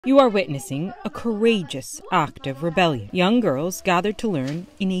You are witnessing a courageous act of rebellion. Young girls gathered to learn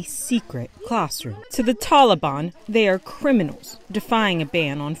in a secret classroom. To the Taliban, they are criminals, defying a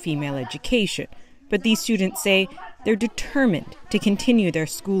ban on female education. But these students say they're determined to continue their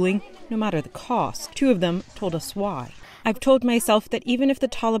schooling no matter the cost. Two of them told us why. I've told myself that even if the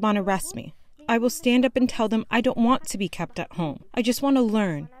Taliban arrest me, I will stand up and tell them I don't want to be kept at home. I just want to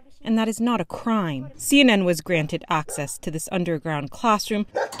learn. And that is not a crime. CNN was granted access to this underground classroom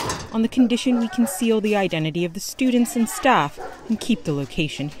on the condition we conceal the identity of the students and staff and keep the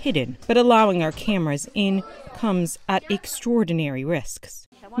location hidden. But allowing our cameras in comes at extraordinary risks.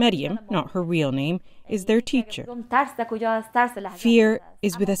 Mariam, not her real name, is their teacher. Fear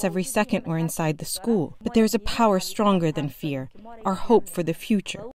is with us every second we're inside the school. But there's a power stronger than fear, our hope for the future.